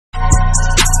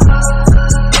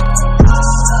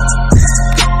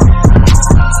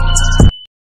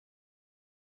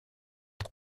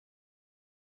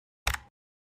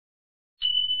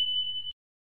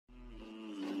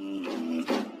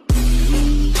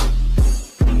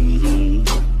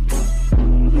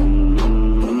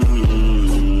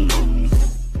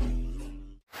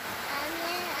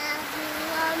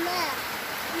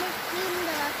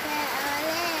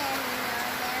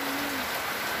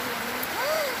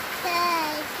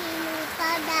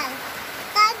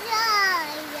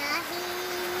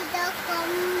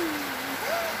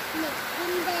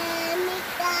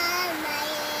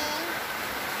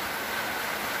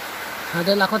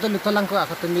Ada lah, aku tuh lupa lang ko,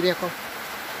 ako tuh miri ako.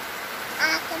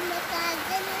 Ako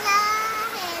makagala,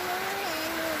 hello,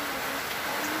 hello.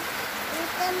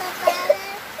 Ito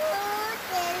mapalal ko,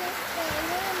 telo,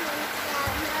 telo,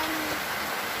 magkaman.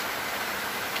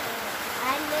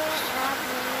 Ane,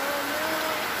 abo, no,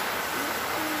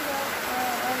 ito ko,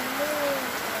 ano.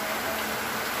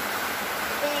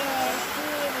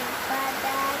 Besin,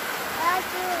 padat,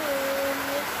 asin,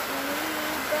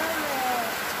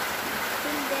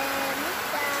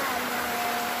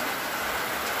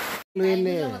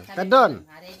 Luini, tadon.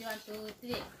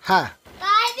 Ha.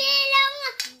 Bibilong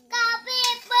kape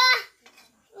pa.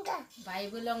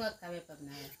 Bibilong kape pa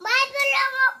na.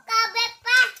 Bibilong kape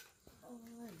pa.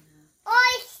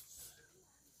 Oy.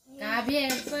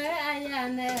 Kape pa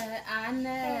ayan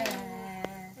ana.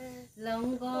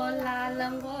 Longgola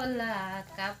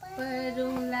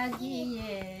kaperung lagi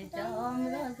ye jom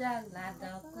lo jagla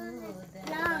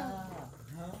dokuda.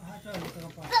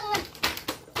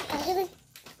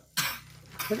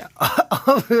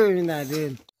 Oh,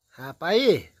 minadin. Ha,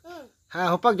 Payi.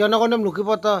 Ha, hupag jono ko nam luki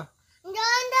poto.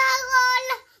 Jono kon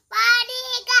padi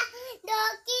ka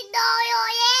doki doyo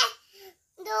ye.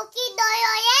 Doki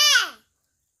doyo ye.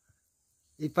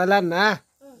 Ipalan na.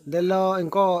 Delo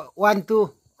engko 1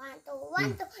 2. 1 2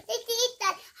 1 2.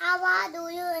 Ititan how do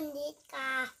you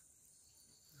indika?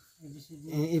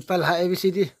 Ipal ha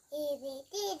ABCD.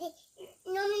 ABCD.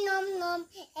 Nom nom nom.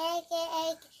 Eke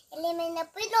eke. Elimina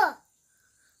pilo.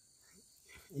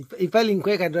 Ipal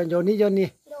ingkwe kadron Joni. Doni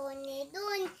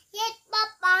dun. Yet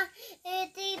papa.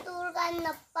 Iti tulkan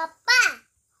na papa.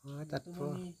 Oh,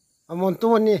 tatpo.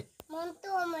 Amontu mo ni. Monto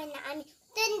mo na ani.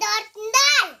 Tendar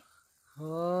tendar.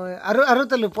 Oh, aru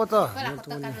telu poto. Para ko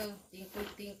takalo tingkul.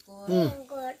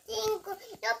 Tingkul tingkul.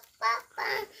 No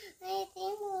papa.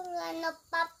 Iti tulkan na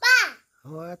papa.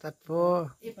 Oh,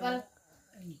 tatpo. Ipal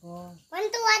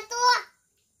Wantu wantu.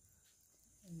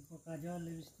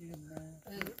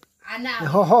 ana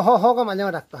Ho kam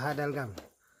anya dak to hadal gam.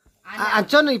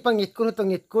 Anchon ipang itkut to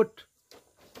ngitkut.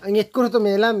 Ang itkut to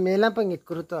melam pang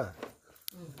itkut to.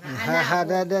 Ha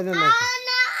da na.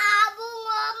 Ana abu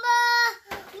ngoma.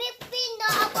 Mipindo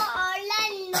ako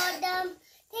olan nodam.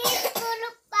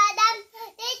 Tikulun padam.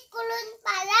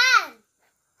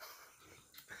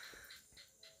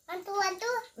 Wantu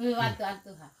wantu.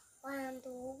 wantu ha.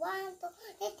 Wantu.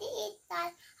 Iti itan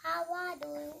hawa do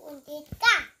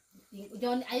untika.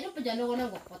 Jon ayo pa jano ko nang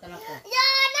potala ko.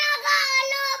 Yana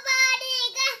kalau padi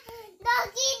ka.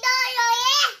 Doki doyo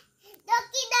ye.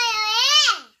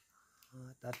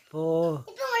 Tatpo.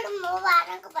 Itu mau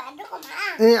barang kepada ko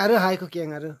ma. Aru hai ko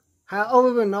kiang aru. Ha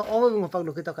obo mo pag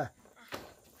luki to ka.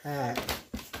 Ha.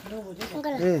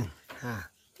 Ha.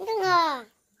 Enggak.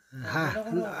 Ha.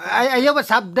 Ayo ba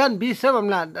sabdan bisa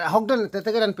mamla. Hogdan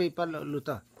tetegaran pe ipal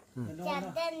luto.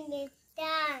 Jadan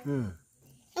bitan.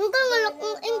 Enggak.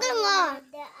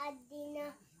 Ada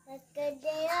adina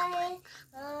kedaya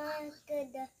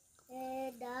keda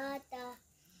data.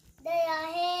 Daya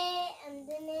he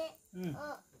andune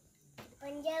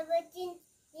Panjabacin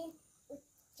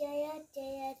jaya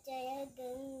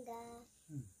gangga.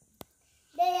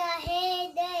 Daya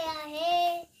he.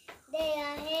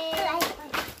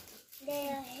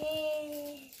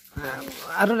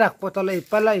 Aru dak potole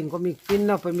ipala ingko mikpin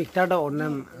na pe miktada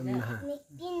onam.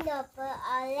 Mikin dapat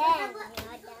oleh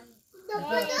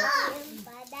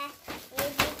pada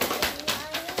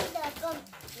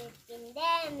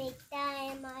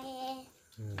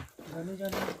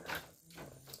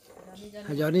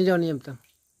Joni emtam.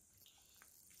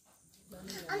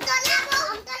 Om tolabo.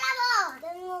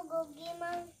 Dengo gogi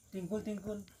mang. Tingkul.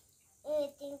 Tingkul.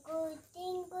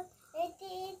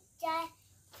 Iti cai.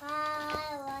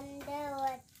 I wonder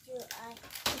what you are.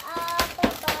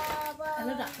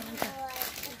 Ano dak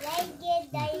Like a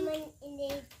diamond in the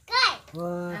sky.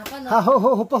 Ha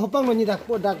hupang no ni dak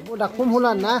pum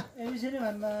hulan na. ABCD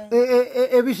man na.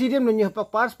 ABCD no ni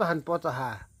hupak pars pahan poto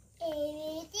ha.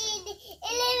 ABCD.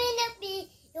 Eliminate B.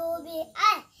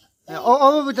 UBI.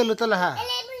 O betul ha.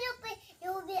 Eliminate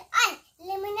UBI.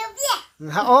 Eliminate B.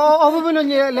 Ha o no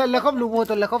ni lekop lumo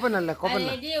to lekop na.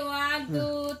 Ready 1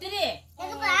 2 3.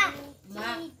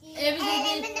 Ma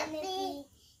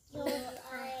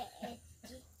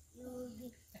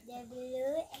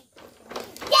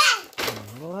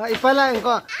Oh, ipala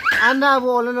engko anda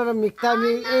bo olon na mikta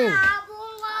mi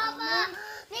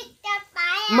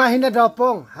mahina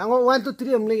dopong hango 1 2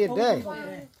 3 amle de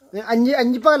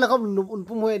anji pa lekop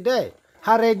ulpum hoy de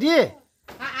ha ready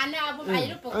ana abu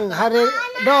ayo po. hare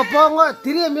dopong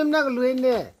 3 mem na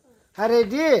luene ha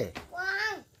ready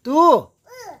 2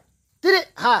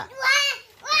 3 ha